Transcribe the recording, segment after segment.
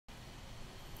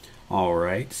All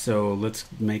right, so let's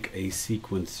make a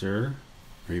sequencer.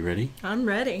 Are you ready? I'm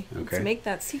ready. Okay. Let's make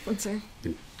that sequencer.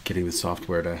 Been getting the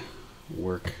software to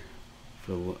work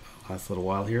for the last little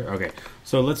while here. Okay,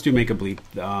 so let's do make a bleep.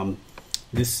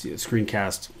 This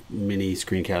screencast, mini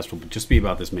screencast, will just be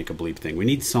about this make a bleep thing. We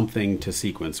need something to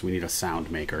sequence. We need a sound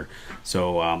maker.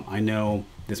 So I know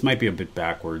this might be a bit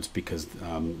backwards because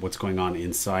what's going on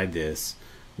inside this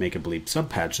make a bleep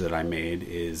subpatch that I made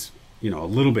is, a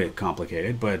little bit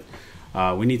complicated, but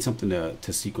we need something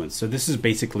to sequence. So this is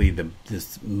basically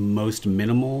this most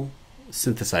minimal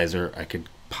synthesizer I could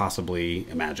possibly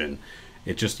imagine.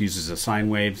 It just uses a sine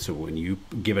wave, so when you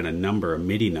give it a number, a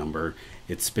MIDI number,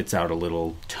 it spits out a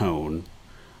little tone,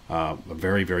 a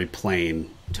very, very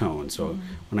plain tone. So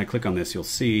when I click on this, you'll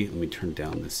see, let me turn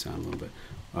down this sound a little bit.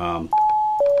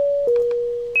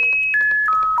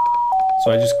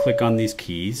 So I just click on these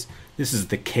keys. This is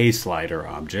the K slider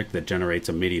object that generates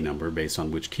a MIDI number based on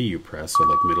which key you press. So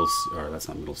like middle C, or that's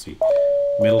not middle C.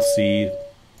 Middle C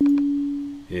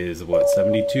is what,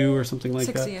 72 or something like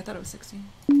 60, that? I thought it was 60.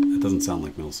 That doesn't sound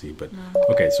like middle C, but No.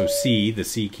 okay. So C, the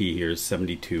C key here is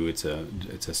 72. It's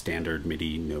a standard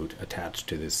MIDI note attached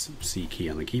to this C key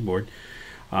on the keyboard.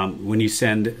 When you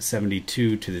send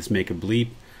 72 to this make a bleep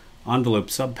envelope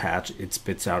subpatch, it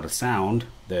spits out a sound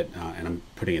that, and I'm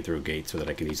putting it through a gate so that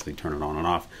I can easily turn it on and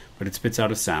off. But it spits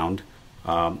out a sound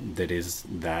that is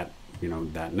that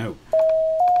that note.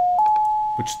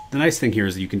 Which the nice thing here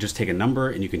is that you can just take a number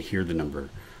and you can hear the number.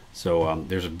 So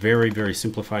there's a very, very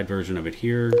simplified version of it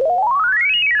here.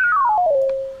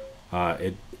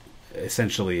 It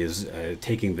essentially is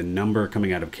taking the number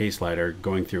coming out of K slider,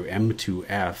 going through M to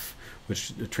F,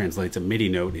 which translates a MIDI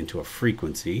note into a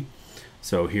frequency.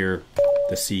 So here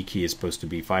the C key is supposed to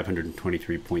be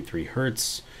 523.3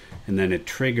 hertz, and then it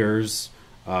triggers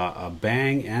a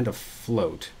bang and a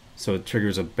float. So it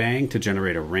triggers a bang to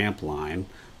generate a ramp line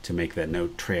to make that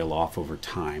note trail off over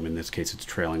time. In this case, it's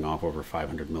trailing off over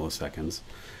 500 milliseconds.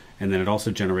 And then it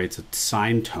also generates a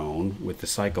sine tone with the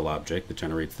cycle object that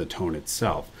generates the tone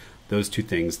itself. Those two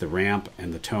things, the ramp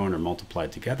and the tone, are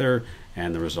multiplied together,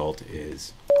 and the result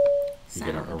is you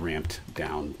get a ramped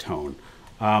down tone.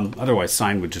 Otherwise,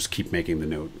 sine would just keep making the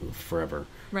note forever.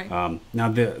 Right.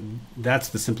 Now, that's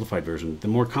the simplified version. The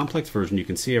more complex version, you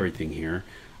can see everything here.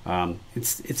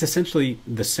 It's essentially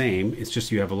the same. It's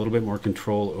just you have a little bit more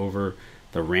control over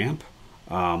the ramp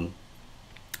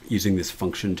using this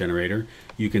function generator.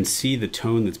 You can see the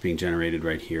tone that's being generated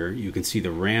right here. You can see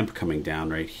the ramp coming down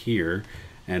right here.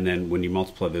 And then when you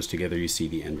multiply those together, you see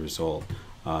the end result.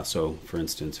 So, for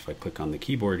instance, if I click on the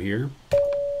keyboard here,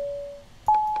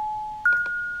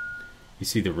 you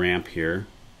see the ramp here.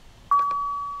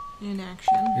 In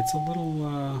action. It's a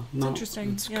little It's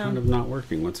interesting. It's kind of not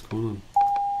working. What's going on?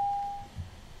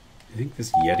 I think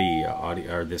this Yeti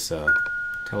audio, or this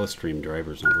Telestream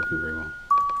driver is not working very well.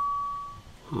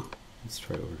 Huh. Let's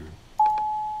try over here.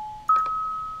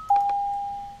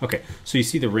 Okay, so you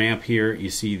see the ramp here, you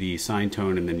see the sine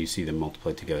tone, and then you see them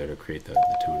multiplied together to create the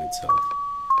tone itself.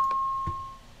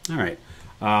 All right.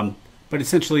 But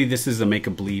essentially, this is a make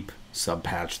a bleep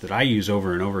subpatch that I use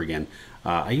over and over again.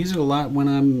 I use it a lot when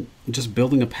I'm just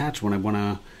building a patch, when I want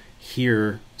to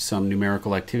hear some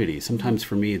numerical activity. Sometimes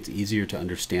for me, it's easier to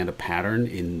understand a pattern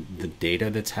in the data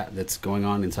that's going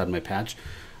on inside my patch.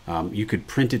 You could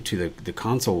print it to the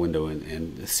console window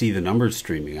and see the numbers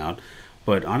streaming out.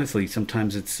 But honestly,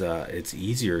 sometimes it's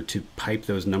easier to pipe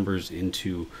those numbers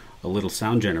into a little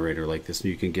sound generator like this,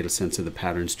 and you can get a sense of the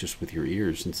patterns just with your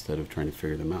ears instead of trying to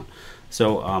figure them out.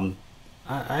 So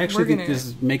I actually think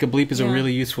this make a bleep is a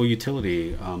really useful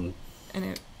utility. And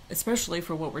especially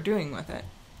for what we're doing with it.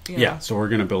 Yeah, so we're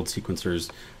going to build sequencers.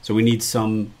 So we need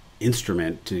some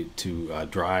instrument to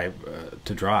drive.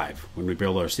 When we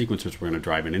build our sequencers, we're going to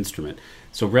drive an instrument.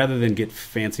 So rather than get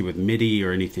fancy with MIDI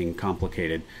or anything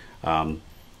complicated,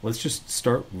 let's just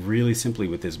start really simply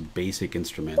with this basic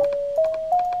instrument.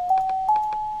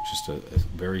 Just a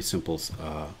very simple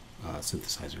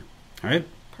synthesizer. All right?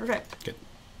 Perfect. Good.